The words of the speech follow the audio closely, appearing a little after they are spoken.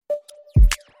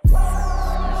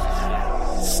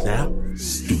Snap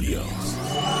Studios.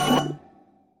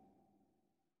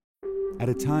 At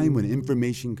a time when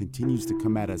information continues to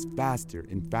come at us faster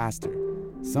and faster,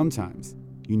 sometimes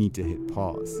you need to hit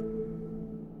pause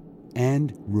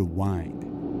and rewind.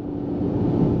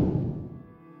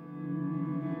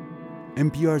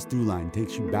 NPR's Throughline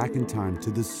takes you back in time to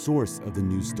the source of the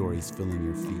news stories filling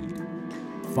your feed.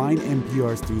 Find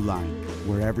NPR's Throughline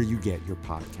wherever you get your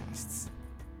podcasts.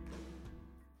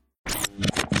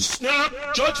 Snap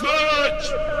Judgment!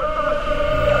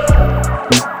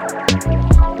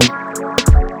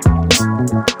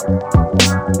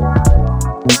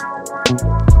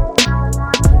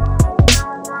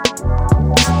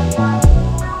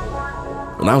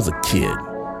 When I was a kid,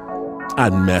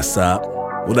 I'd mess up,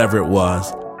 whatever it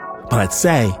was, but I'd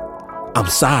say, I'm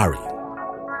sorry.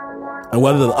 And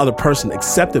whether the other person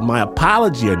accepted my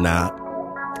apology or not,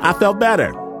 I felt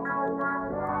better.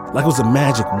 Like it was a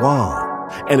magic wand.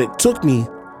 And it took me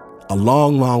a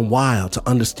long, long while to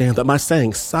understand that my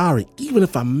saying sorry, even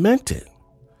if I meant it,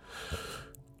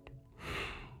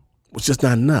 was just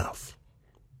not enough.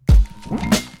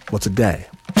 Well, today,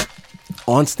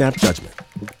 on Snap Judgment,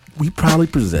 we proudly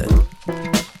present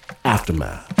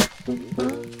Aftermath.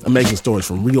 Amazing stories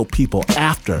from real people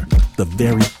after the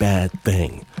very bad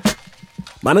thing.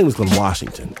 My name is Glenn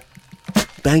Washington.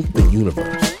 Thank the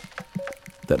universe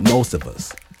that most of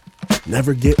us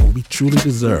never get what we truly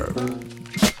deserve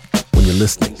when you're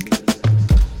listening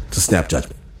to Snap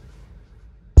Judgment.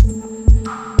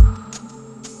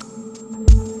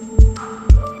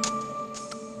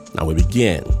 Now we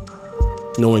begin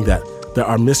knowing that there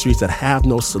are mysteries that have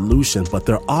no solution, but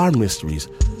there are mysteries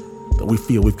that we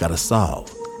feel we've got to solve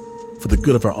for the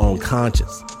good of our own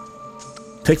conscience.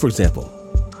 Take, for example,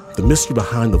 the mystery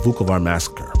behind the Vukovar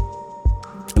massacre.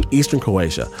 In eastern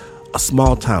Croatia, a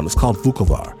small town is called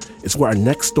Vukovar. It's where our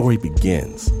next story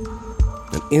begins.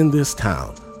 And in this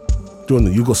town, during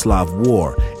the Yugoslav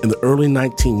War in the early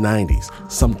 1990s,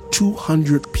 some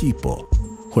 200 people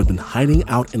who had been hiding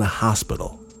out in a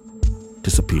hospital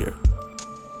disappeared.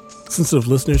 Sensitive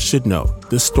listeners should know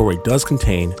this story does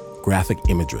contain graphic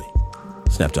imagery.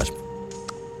 Snap Judgment.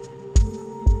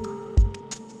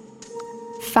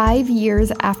 5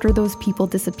 years after those people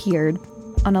disappeared,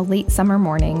 on a late summer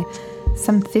morning,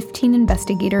 some 15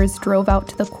 investigators drove out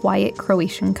to the quiet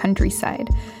Croatian countryside,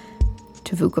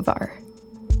 to Vukovar.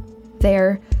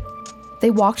 There, they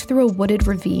walked through a wooded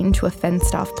ravine to a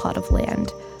fenced-off plot of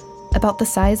land, about the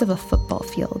size of a football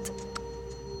field.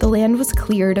 The land was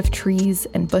cleared of trees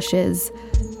and bushes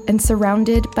and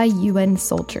surrounded by UN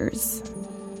soldiers.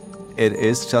 It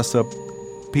is just a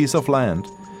piece of land,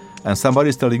 and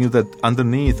somebody's telling you that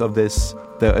underneath of this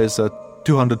there is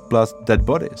 200 plus dead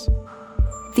bodies.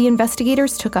 The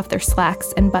investigators took off their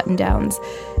slacks and button-downs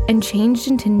and changed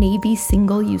into Navy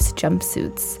single-use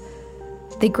jumpsuits.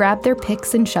 They grabbed their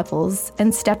picks and shovels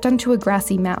and stepped onto a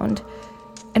grassy mound.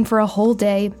 And for a whole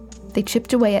day, they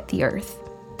chipped away at the earth.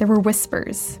 There were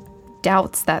whispers,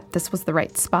 doubts that this was the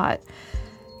right spot,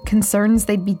 concerns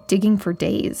they'd be digging for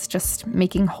days, just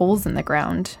making holes in the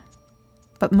ground.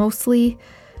 But mostly,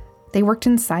 they worked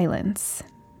in silence,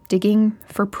 digging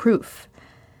for proof,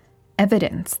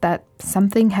 evidence that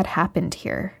something had happened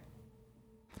here.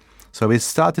 So we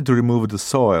started to remove the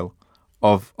soil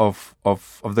of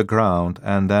the ground,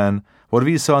 and then what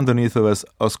we saw underneath was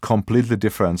a completely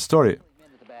different story.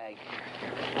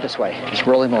 This way. Just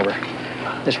roll him over.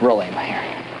 Just roll him here.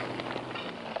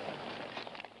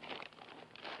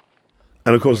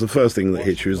 And of course, the first thing that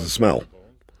hits you is the smell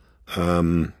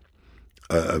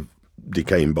of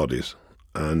decaying bodies.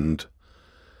 And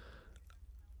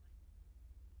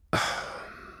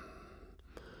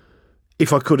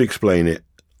if I could explain it,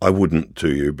 I wouldn't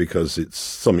to you, because it's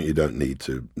something you don't need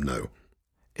to know.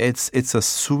 It's a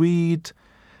sweet.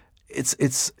 It's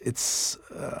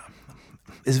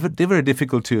very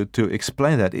difficult to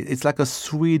explain that. It's like a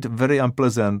sweet, very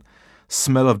unpleasant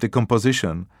smell of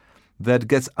decomposition that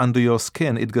gets under your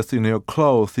skin. It gets in your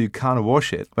clothes. You can't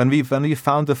wash it. When we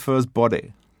found the first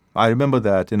body, I remember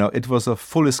that it was a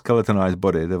fully skeletonized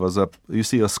body. There was you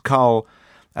see a skull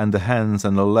and the hands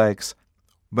and the legs.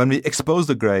 When we exposed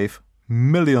the grave,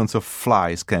 millions of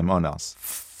flies came on us.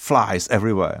 Flies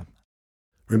everywhere.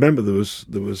 Remember, there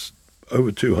was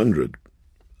over 200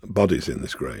 bodies in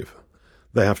this grave.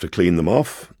 They have to clean them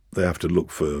off. They have to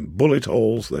look for bullet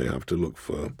holes. They have to look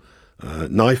for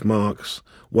knife marks,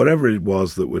 whatever it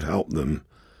was that would help them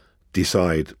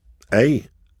decide, A,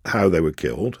 how they were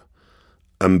killed,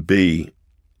 and B,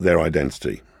 their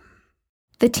identity.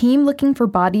 The team looking for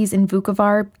bodies in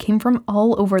Vukovar came from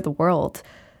all over the world.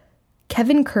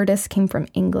 Kevin Curtis came from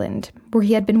England, where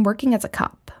he had been working as a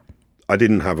cop. I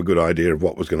didn't have a good idea of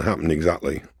what was going to happen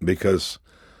exactly because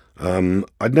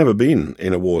I'd never been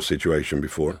in a war situation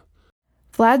before.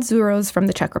 Vlad Zuro's from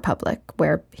the Czech Republic,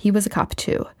 where he was a cop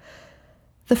too.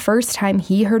 The first time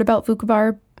he heard about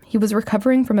Vukovar, he was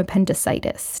recovering from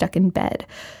appendicitis, stuck in bed,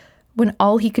 when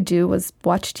all he could do was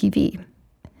watch TV.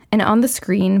 And on the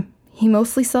screen, he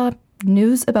mostly saw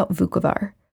news about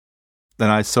Vukovar. Then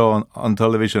I saw on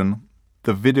television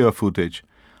the video footage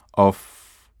of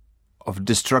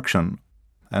destruction,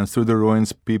 and through the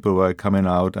ruins people were coming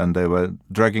out and they were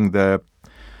dragging their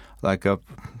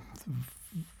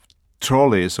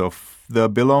trolleys of their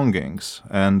belongings.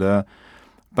 And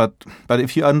but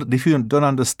if you don't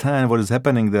understand what is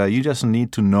happening there, you just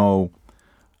need to know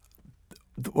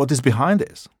what is behind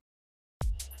this.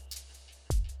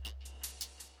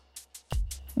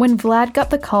 When Vlad got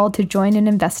the call to join an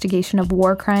investigation of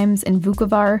war crimes in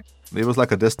Vukovar, it was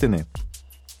like a destiny.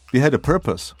 We had a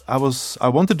purpose. I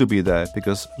wanted to be there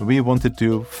because we wanted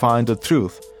to find the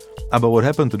truth about what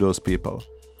happened to those people.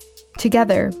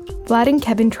 Together, Vlad and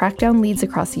Kevin tracked down leads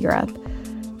across Europe.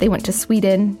 They went to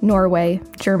Sweden, Norway,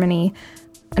 Germany,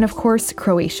 and of course,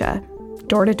 Croatia,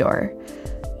 door to door.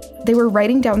 They were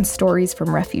writing down stories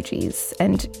from refugees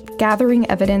and gathering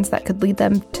evidence that could lead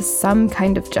them to some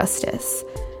kind of justice.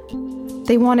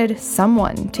 They wanted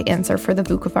someone to answer for the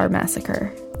Vukovar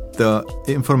massacre. The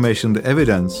information, the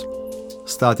evidence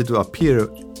started to appear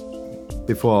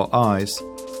before our eyes.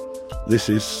 This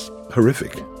is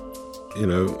horrific. You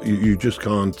know, you just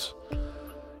can't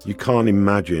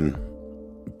imagine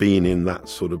being in that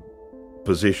sort of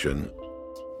position.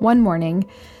 One morning,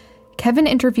 Kevin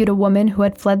interviewed a woman who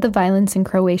had fled the violence in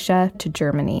Croatia to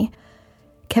Germany.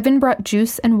 Kevin brought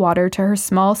juice and water to her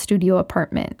small studio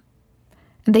apartment.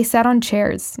 And they sat on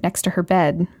chairs next to her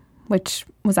bed, which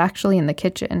was actually in the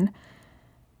kitchen.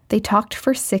 They talked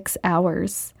for 6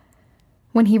 hours.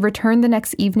 When he returned the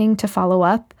next evening to follow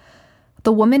up,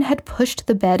 the woman had pushed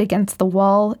the bed against the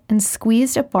wall and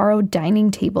squeezed a borrowed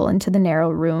dining table into the narrow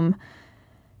room.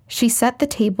 She set the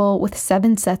table with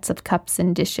 7 sets of cups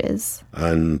and dishes.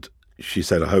 And she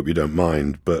said, I hope you don't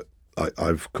mind, but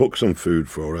I've cooked some food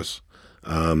for us.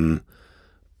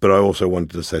 But I also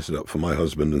wanted to set it up for my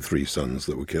husband and 3 sons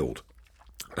that were killed.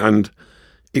 And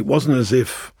it wasn't as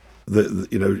if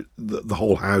the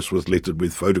whole house was littered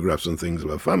with photographs and things of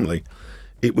her family.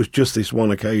 It was just this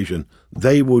one occasion.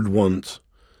 They would want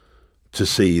to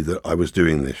see that I was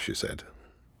doing this, she said.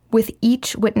 With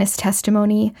each witness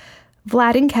testimony,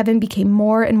 Vlad and Kevin became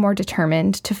more and more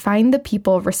determined to find the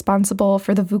people responsible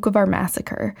for the Vukovar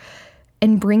massacre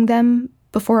and bring them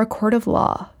before a court of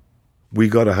law. We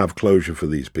got to have closure for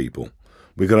these people.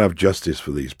 We got to have justice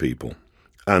for these people.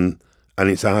 And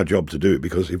it's our job to do it,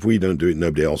 because if we don't do it,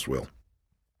 nobody else will.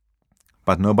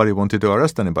 But nobody wanted to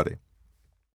arrest anybody.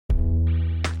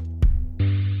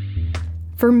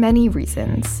 For many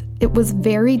reasons, it was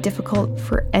very difficult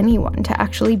for anyone to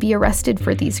actually be arrested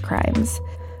for these crimes.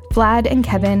 Vlad and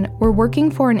Kevin were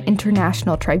working for an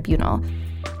international tribunal,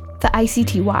 the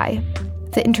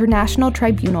ICTY, the International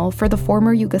Tribunal for the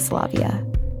Former Yugoslavia.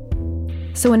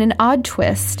 So in an odd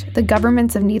twist, the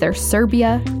governments of neither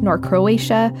Serbia, nor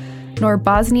Croatia, nor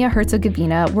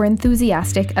Bosnia-Herzegovina were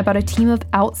enthusiastic about a team of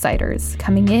outsiders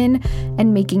coming in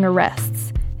and making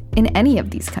arrests in any of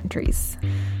these countries.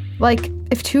 Like,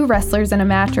 if 2 wrestlers in a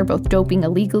match are both doping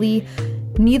illegally,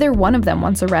 neither one of them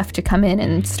wants a ref to come in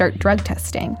and start drug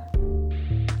testing.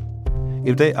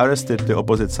 If they arrested the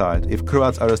opposite side, if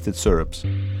Croats arrested Serbs,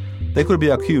 they could be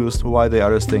accused why they're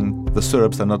arresting the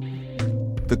Serbs and not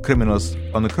the criminals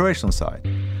on the Croatian side.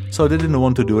 So they didn't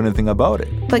want to do anything about it.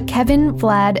 But Kevin,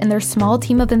 Vlad, and their small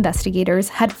team of investigators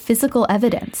had physical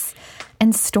evidence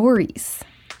and stories,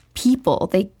 people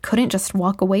they couldn't just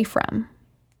walk away from.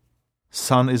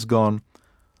 Son is gone,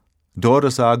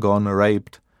 daughters are gone,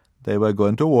 raped. They were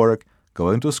going to work,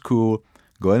 going to school,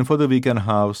 going for the weekend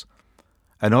house,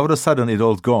 and all of a sudden it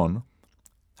all's gone.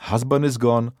 Husband is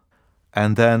gone,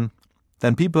 and then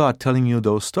people are telling you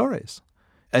those stories.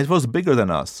 It was bigger than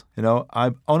us.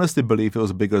 I honestly believe it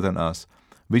was bigger than us.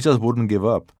 We just wouldn't give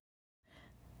up.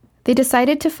 They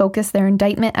decided to focus their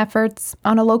indictment efforts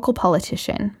on a local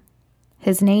politician.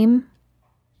 His name?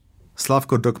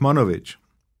 Slavko Dokmanovic.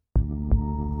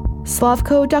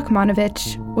 Slavko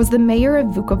Dokmanovic was the mayor of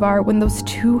Vukovar when those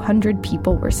 200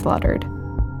 people were slaughtered.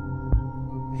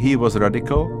 He was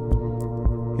radical.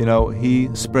 He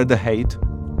spread the hate.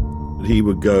 He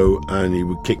would go and he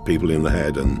would kick people in the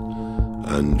head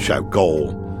and shout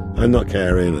goal, and not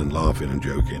caring and laughing and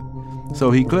joking. So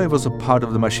he clearly was a part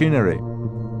of the machinery.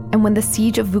 And when the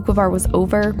siege of Vukovar was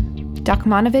over,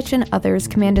 Dokmanovich and others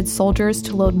commanded soldiers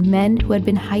to load men who had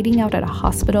been hiding out at a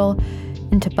hospital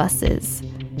into buses,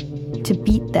 to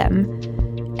beat them,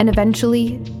 and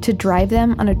eventually to drive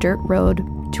them on a dirt road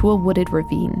to a wooded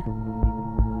ravine.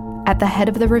 At the head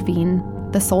of the ravine,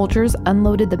 the soldiers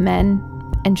unloaded the men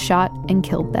and shot and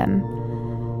killed them.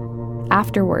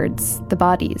 Afterwards, the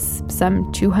bodies,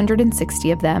 some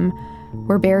 260 of them,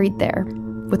 were buried there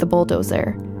with a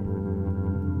bulldozer.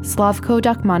 Slavko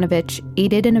Dokmanovich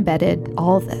aided and abetted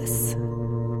all this.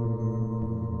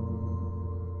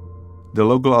 The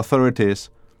local authorities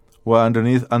were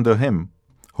under him.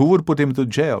 Who would put him to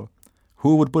jail?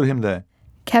 Who would put him there?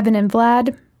 Kevin and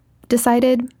Vlad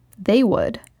decided they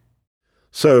would.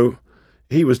 So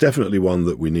he was definitely one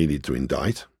that we needed to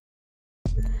indict.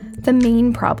 The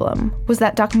main problem was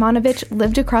that Dokmanovich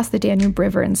lived across the Danube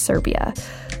River in Serbia,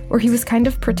 where he was kind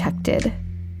of protected.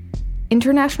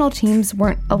 International teams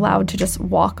weren't allowed to just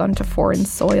walk onto foreign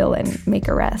soil and make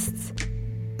arrests.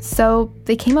 So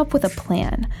they came up with a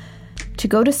plan to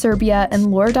go to Serbia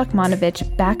and lure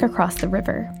Dokmanovich back across the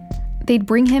river. They'd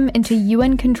bring him into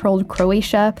UN-controlled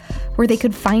Croatia, where they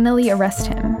could finally arrest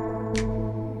him.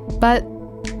 But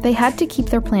they had to keep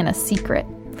their plan a secret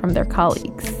from their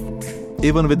colleagues.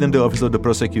 Even within the office of the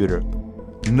prosecutor,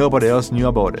 nobody else knew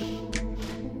about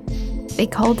it. They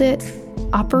called it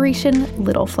Operation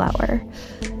Little Flower.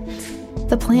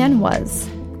 The plan was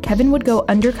Kevin would go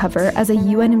undercover as a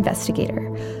UN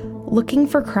investigator, looking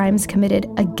for crimes committed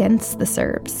against the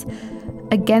Serbs,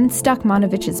 against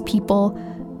Dokmanovich's people,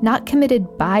 not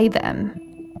committed by them.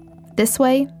 This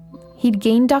way, he'd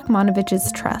gain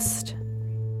Dokmanovich's trust.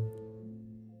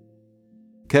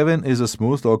 Kevin is a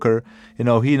smooth talker. He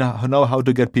know how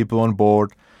to get people on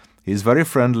board. He's very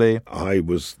friendly. I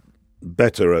was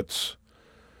better at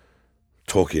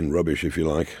talking rubbish, if you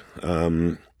like,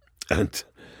 and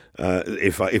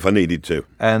if I needed to.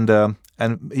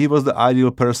 And he was the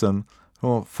ideal person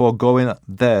for going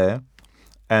there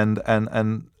and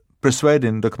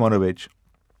persuading Dokmanovich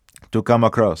to come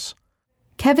across.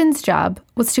 Kevin's job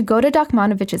was to go to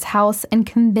Dokmanovich's house and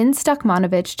convince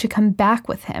Dokmanovich to come back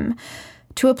with him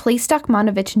to a place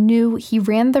Dokmanovich knew he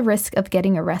ran the risk of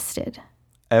getting arrested.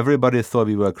 Everybody thought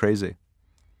we were crazy.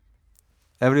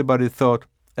 Everybody thought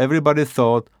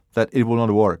that it will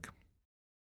not work.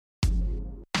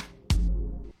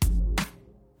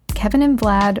 Kevin and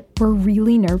Vlad were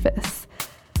really nervous.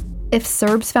 If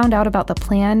Serbs found out about the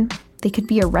plan, they could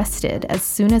be arrested as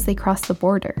soon as they crossed the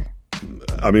border.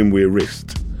 I mean, we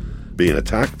risked being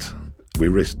attacked. We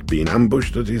risked being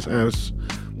ambushed at his house.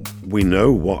 We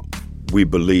know what we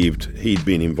believed he'd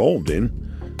been involved in,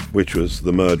 which was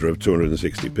the murder of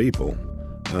 260 people.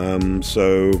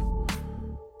 So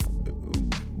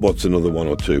what's another one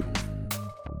or two?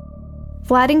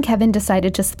 Vlad and Kevin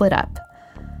decided to split up.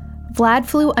 Vlad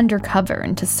flew undercover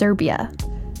into Serbia.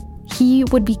 He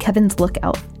would be Kevin's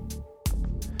lookout.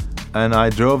 And I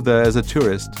drove there as a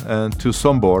tourist to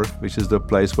Sombor, which is the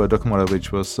place where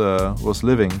Dokmanovich was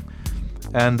living.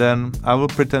 And then I will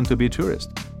pretend to be a tourist.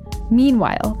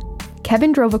 Meanwhile,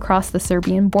 Kevin drove across the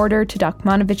Serbian border to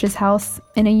Dokmanovich's house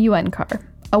in a UN car,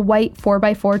 a white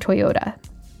 4x4 Toyota.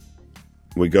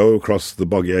 We go across the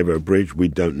Bogojevo Bridge. We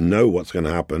don't know what's going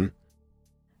to happen.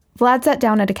 Vlad sat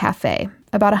down at a cafe,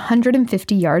 about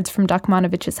 150 yards from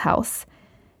Dokmanovich's house.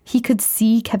 He could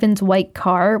see Kevin's white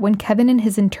car when Kevin and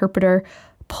his interpreter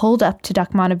pulled up to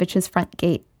Dokmanovich's front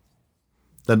gate.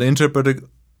 Then the interpreter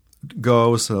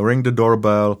goes, ring the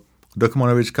doorbell,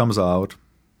 Dokmanovich comes out,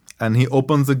 and he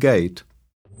opens the gate.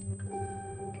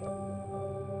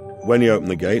 When he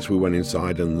opened the gates, we went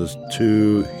inside, and there's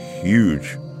two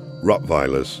huge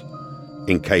Rottweilers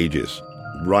in cages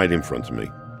right in front of me.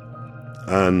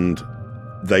 And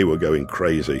they were going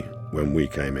crazy when we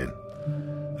came in.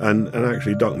 And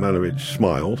actually, Dokmanovich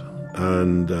smiled,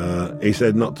 and he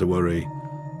said not to worry.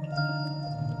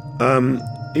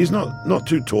 He's not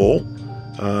too tall,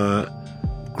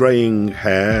 greying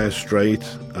hair, straight,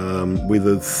 with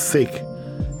a thick,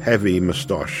 heavy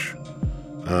moustache,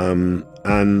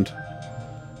 and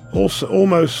also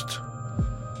almost,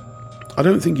 I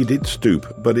don't think he did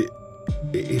stoop, but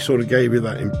he sort of gave you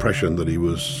that impression that he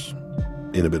was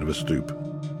in a bit of a stoop.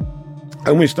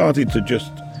 And we started to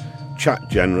just chat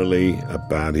generally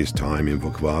about his time in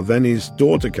Vukovar. Then his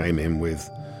daughter came in with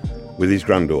his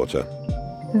granddaughter.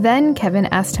 Then Kevin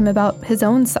asked him about his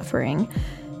own suffering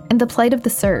and the plight of the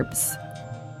Serbs.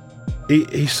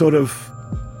 He sort of,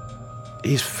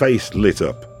 his face lit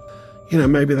up.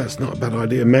 Maybe that's not a bad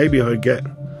idea. Maybe I'd get,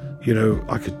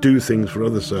 I could do things for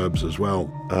other Serbs as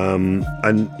well.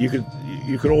 And you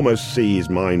could almost see his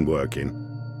mind working.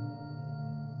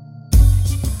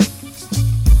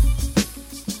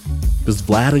 Does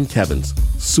Vlad and Kevin's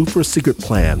super secret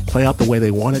plan play out the way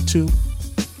they want it to?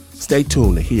 Stay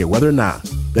tuned to hear whether or not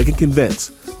they can convince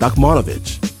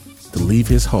Dokmanovic to leave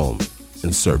his home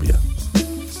in Serbia.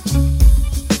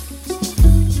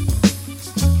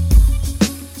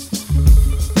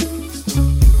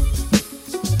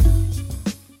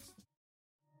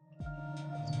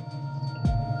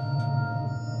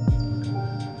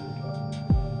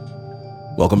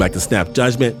 Welcome back to Snap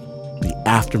Judgment, the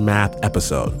Aftermath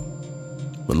episode.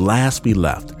 When last we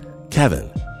left, Kevin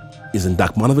is in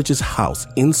Dokmanovic's house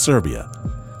in Serbia,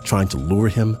 trying to lure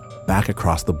him back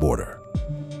across the border.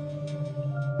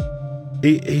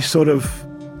 His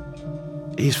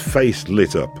face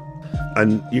lit up,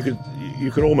 and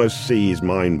you could almost see his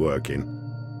mind working.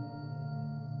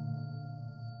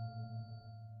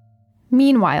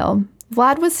 Meanwhile,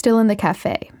 Vlad was still in the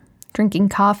cafe, drinking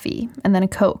coffee and then a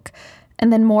Coke,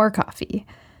 and then more coffee.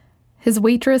 His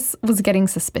waitress was getting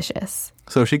suspicious.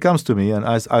 So she comes to me, and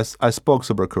I spoke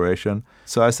Serbo-Croatian.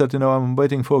 So I said, I'm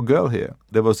waiting for a girl here.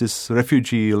 There was this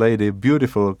refugee lady,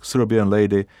 beautiful Serbian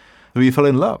lady. We fell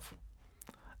in love.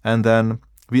 And then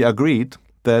we agreed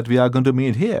that we are going to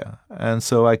meet here. And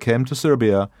so I came to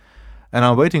Serbia, and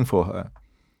I'm waiting for her.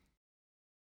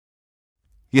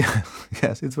 Yeah,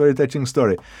 yes, it's a very touching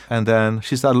story. And then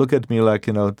she started looking at me like,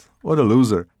 what a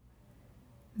loser.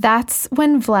 That's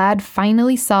when Vlad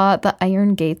finally saw the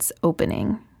iron gates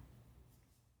opening.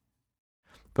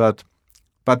 But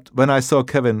when I saw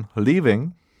Kevin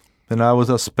leaving, then I was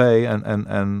a spy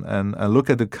and look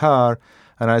at the car,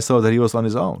 and I saw that he was on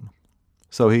his own.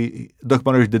 So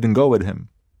Dokmanovic didn't go with him.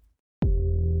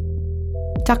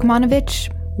 Dokmanovic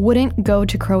wouldn't go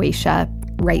to Croatia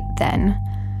right then,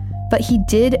 but he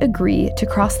did agree to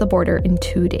cross the border in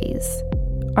 2 days,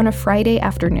 on a Friday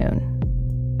afternoon.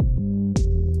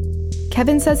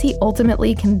 Kevin says he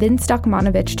ultimately convinced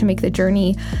Dokmanovic to make the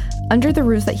journey under the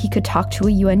ruse that he could talk to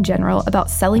a UN general about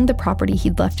selling the property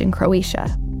he'd left in Croatia.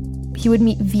 He would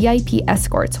meet VIP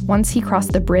escorts once he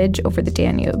crossed the bridge over the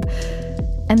Danube.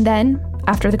 And then,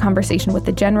 after the conversation with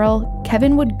the general,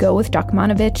 Kevin would go with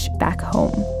Dokmanovic back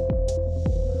home.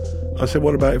 I said,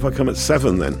 what about if I come at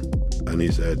 7 then? And he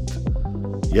said,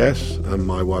 yes, and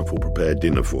my wife will prepare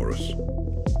dinner for us.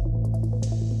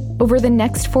 Over the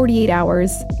next 48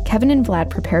 hours, Kevin and Vlad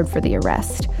prepared for the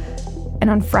arrest. And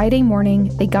on Friday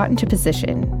morning, they got into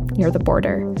position near the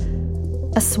border.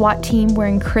 A SWAT team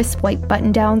wearing crisp white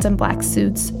button-downs and black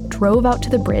suits drove out to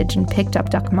the bridge and picked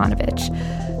up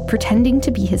Dokmanovic, pretending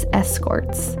to be his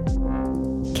escorts.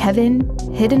 Kevin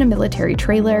hid in a military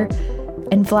trailer,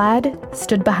 and Vlad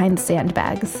stood behind the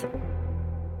sandbags.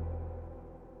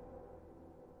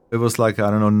 It was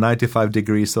 95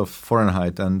 degrees of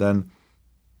Fahrenheit, and then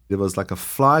there was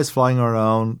flies flying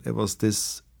around. It was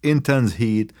this intense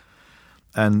heat,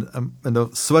 and the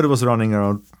sweat was running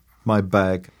around my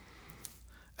back.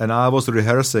 And I was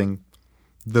rehearsing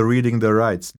reading the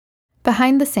rights.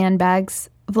 Behind the sandbags,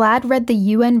 Vlad read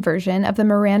the UN version of the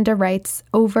Miranda rights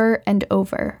over and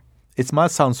over. It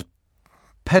might sound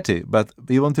petty, but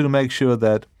we wanted to make sure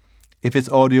that if it's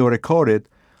audio recorded,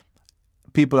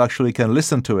 people actually can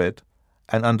listen to it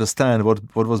and understand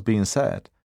what was being said.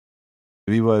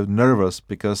 We were nervous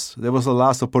because there was a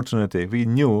last opportunity. We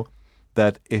knew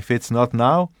that if it's not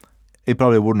now, it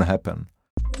probably wouldn't happen.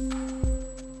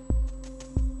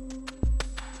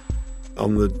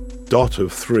 On the dot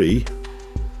of 3,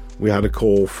 we had a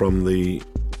call from the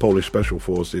Polish Special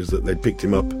Forces that they'd picked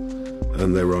him up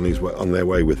and they were on their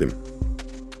way with him.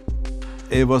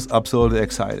 It was absolutely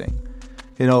exciting.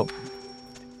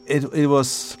 It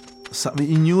was.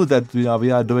 We knew that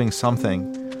we are doing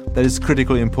something that is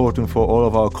critically important for all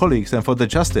of our colleagues and for the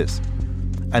justice.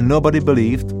 And nobody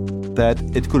believed that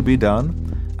it could be done.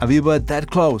 And we were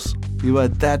that close. We were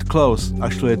that close,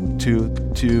 actually, to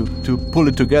pull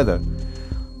it together.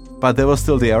 But there was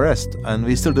still the arrest, and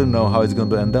we still didn't know how it's going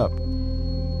to end up.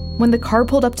 When the car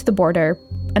pulled up to the border,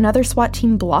 another SWAT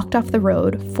team blocked off the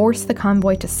road, forced the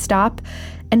convoy to stop,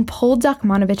 and pulled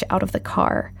Dokmanovic out of the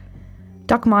car.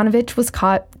 Dokmanovic was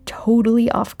caught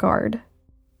totally off guard.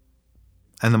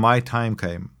 And my time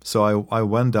came. So I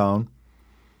went down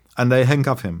and they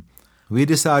handcuffed him. We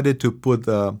decided to put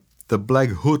the black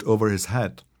hood over his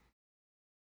head.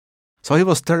 So he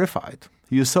was terrified.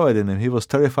 You saw it in him. He was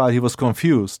terrified. He was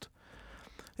confused.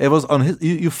 It was on his.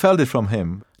 You felt it from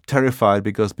him. Terrified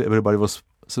because everybody was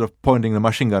sort of pointing the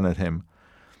machine gun at him.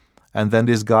 And then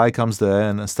this guy comes there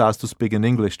and starts to speak in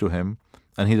English to him.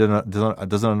 And he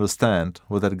doesn't understand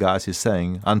what that guy is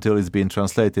saying until it's being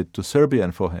translated to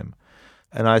Serbian for him.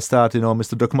 And I start,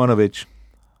 Mr. Dokmanovic,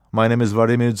 my name is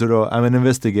Vladimir Dzuro. I'm an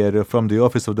investigator from the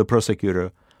Office of the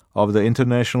Prosecutor of the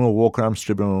International War Crimes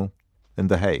Tribunal in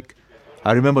The Hague.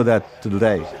 I remember that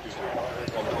today.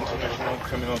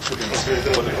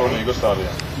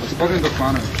 Gospodin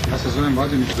Dokmanović, ja se zovem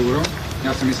Vladimir Duro,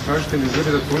 ja sam istražitelj iz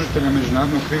Ureda tužitelja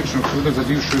Međunarodnog krivičnog suda za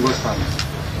bivšu Jugoslaviju.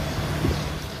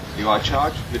 You are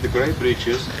charged with the grave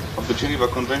breaches of the Geneva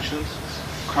Conventions,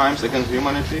 crimes against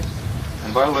humanity,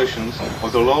 and violations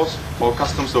of the laws or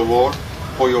customs of war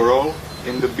for your role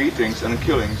in the beatings and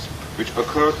killings which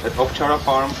occurred at Ovčara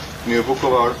Farm near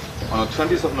Vukovar on the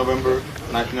 20th of November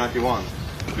 1991.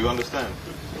 Do you understand?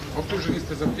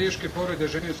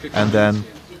 And then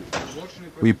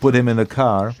we put him in a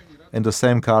car, in the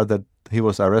same car that he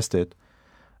was arrested,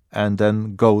 and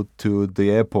then go to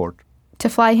the airport. To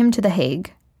fly him to The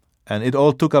Hague. And it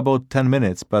all took about 10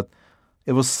 minutes, but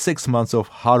it was 6 months of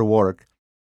hard work.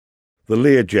 The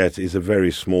Learjet is a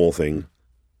very small thing.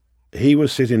 He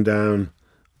was sitting down,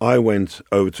 I went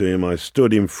over to him, I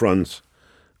stood in front,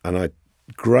 and I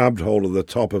grabbed hold of the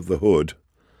top of the hood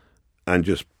and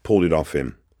just pulled it off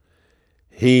him.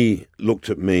 He looked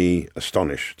at me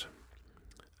astonished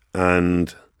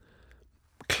and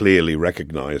clearly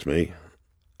recognized me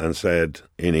and said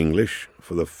in English,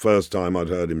 for the first time I'd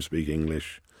heard him speak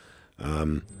English,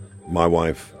 my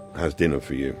wife has dinner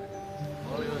for you.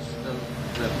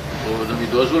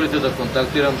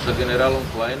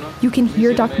 You can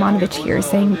hear Dokmanović here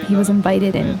saying he was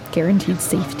invited and guaranteed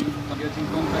safety.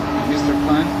 Mr.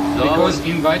 Klein, because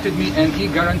he invited me and he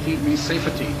guaranteed me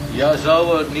safety. I'm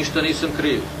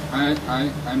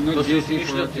not guilty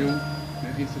for you.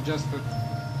 It's just that...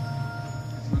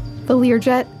 The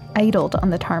Learjet idled on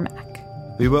the tarmac.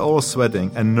 We were all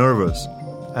sweating and nervous.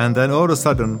 And then all of a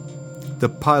sudden, the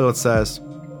pilot says,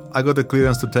 I got a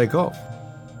clearance to take off.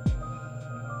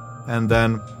 And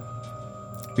then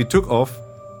we took off,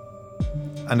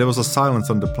 and there was a silence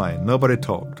on the plane. Nobody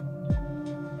talked.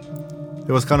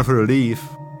 It was kind of a relief.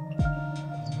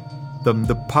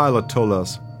 The pilot told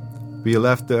us we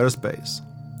left the airspace,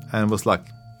 and was like,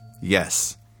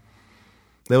 yes.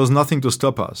 There was nothing to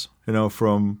stop us,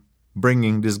 from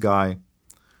bringing this guy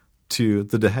to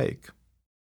The Hague.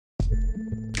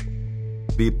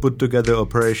 We put together an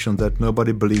operation that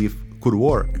nobody believed could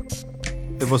work.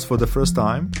 It was for the first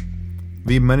time.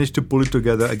 We managed to pull it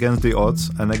together against the odds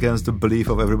and against the belief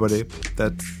of everybody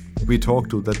that we talked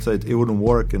to that said it wouldn't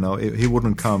work, he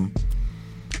wouldn't come.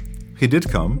 He did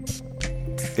come.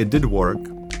 It did work.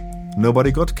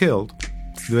 Nobody got killed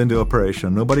during the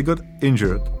operation. Nobody got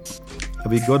injured.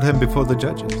 We got him before the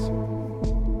judges.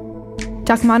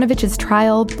 Dokmanović's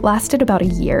trial lasted about a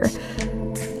year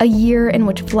in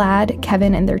which Vlad,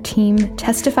 Kevin, and their team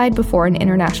testified before an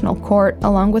international court,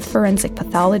 along with forensic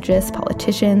pathologists,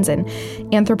 politicians, and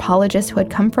anthropologists who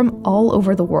had come from all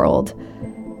over the world.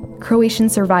 Croatian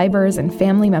survivors and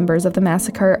family members of the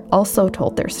massacre also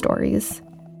told their stories.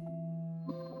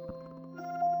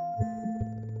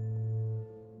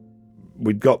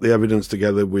 We'd got the evidence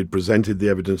together, we'd presented the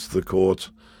evidence to the court,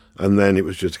 and then it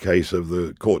was just a case of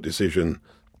the court decision.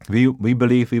 We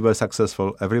believe we were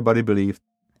successful. Everybody believed.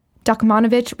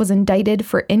 Dokmanović was indicted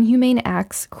for inhumane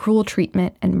acts, cruel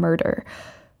treatment, and murder.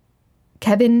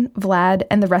 Kevin, Vlad,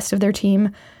 and the rest of their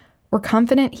team were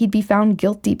confident he'd be found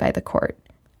guilty by the court.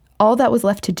 All that was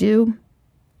left to do,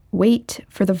 wait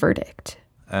for the verdict.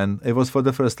 And it was for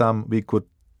the first time we could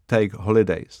take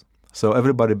holidays. So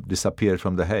everybody disappeared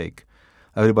from The Hague.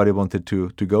 Everybody wanted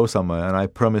to go somewhere, and I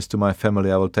promised to my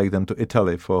family I will take them to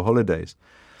Italy for holidays.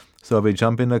 So we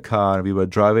jumped in a car, we were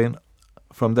driving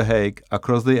from The Hague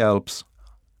across the Alps.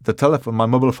 My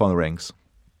mobile phone rings.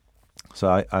 So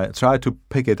I tried to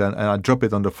pick it and I drop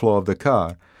it on the floor of the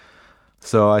car.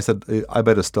 So I said, I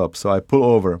better stop. So I pull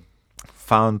over,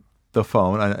 found the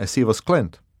phone, and I see it was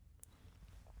Clint.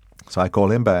 So I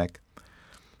call him back.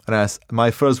 And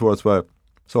my first words were,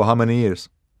 so how many years?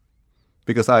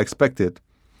 Because I expected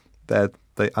that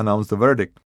they announced the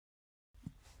verdict.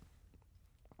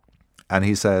 And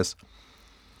he says,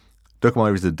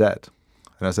 Dokmanović is dead.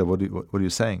 And I said, what are you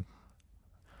saying?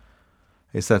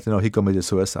 He said, he committed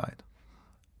suicide.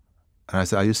 And I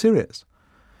said, are you serious?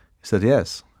 He said,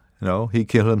 yes. He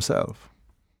killed himself.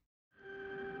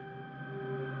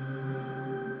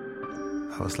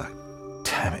 I was like,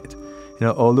 damn it.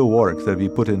 All the work that we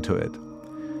put into it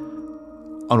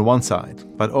on one side,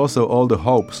 but also all the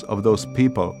hopes of those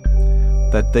people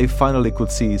that they finally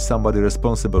could see somebody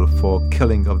responsible for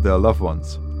killing of their loved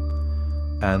ones.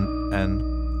 And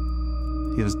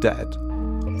he was dead.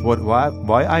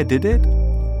 Why I did it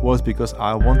was because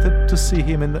I wanted to see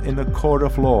him in a court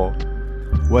of law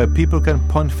where people can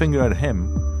point finger at him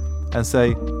and say,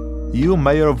 you,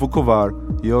 mayor of Vukovar,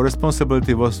 your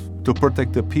responsibility was to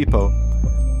protect the people,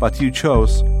 but you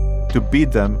chose to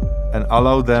beat them and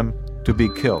allow them to be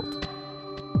killed.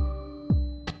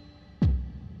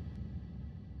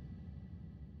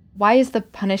 Why is the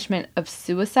punishment of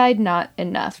suicide not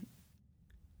enough?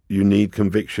 You need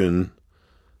conviction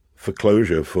for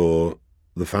closure for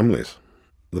the families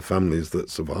that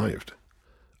survived.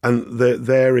 And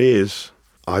there is,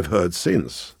 I've heard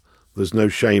since, there's no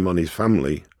shame on his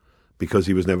family because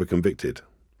he was never convicted,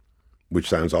 which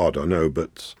sounds odd, I know,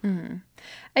 but... Mm-hmm.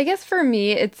 I guess for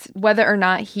me, it's whether or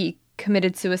not he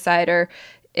committed suicide or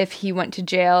if he went to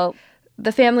jail,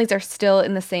 the families are still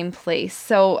in the same place,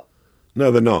 so...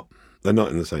 No, they're not. They're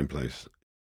not in the same place.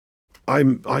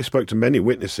 I spoke to many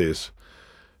witnesses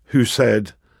who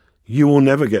said, you will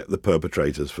never get the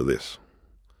perpetrators for this.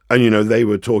 And, they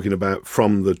were talking about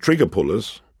from the trigger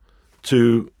pullers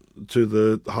to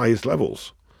the highest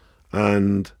levels.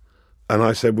 And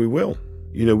I said, we will.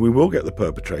 We will get the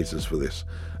perpetrators for this.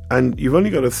 And you've only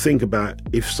got to think about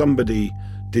if somebody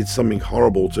did something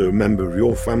horrible to a member of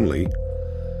your family,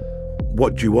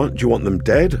 what do you want? Do you want them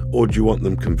dead or do you want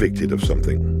them convicted of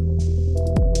something?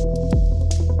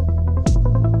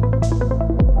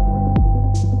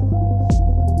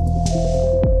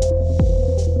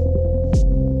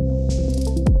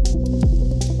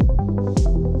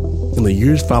 In the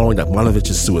years following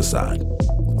Akmanovich's suicide,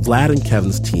 Vlad and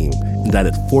Kevin's team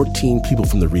indicted 14 people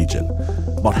from the region.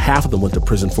 About half of them went to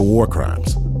prison for war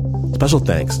crimes. Special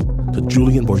thanks to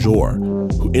Julian Bourgeois,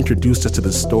 who introduced us to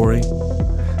this story.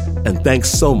 And thanks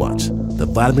so much to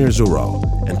Vladimir Zuro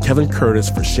and Kevin Curtis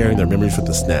for sharing their memories with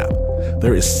The Snap.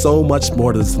 There is so much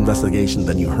more to this investigation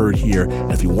than you heard here,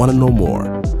 and if you want to know more,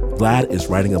 Vlad is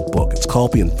writing a book. It's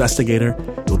called The Investigator.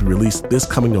 It will be released this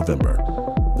coming November.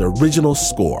 The original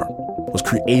score was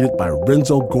created by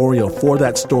Renzo Gorio for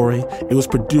that story. It was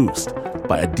produced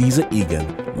by Adiza Egan,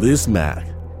 Liz Mack,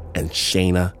 and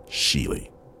Shayna Sheely.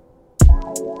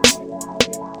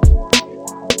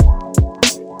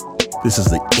 This is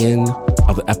the end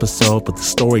of the episode, but the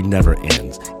story never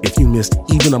ends. If you missed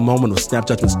even a moment of Snap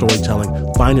Judgment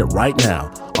storytelling, find it right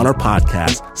now on our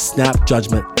podcast,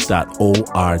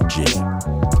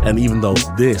 snapjudgment.org. And even though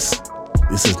this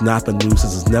is not the news,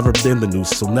 this has never been the news,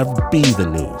 this will never be the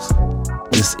news,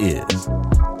 this is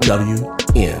WNYC.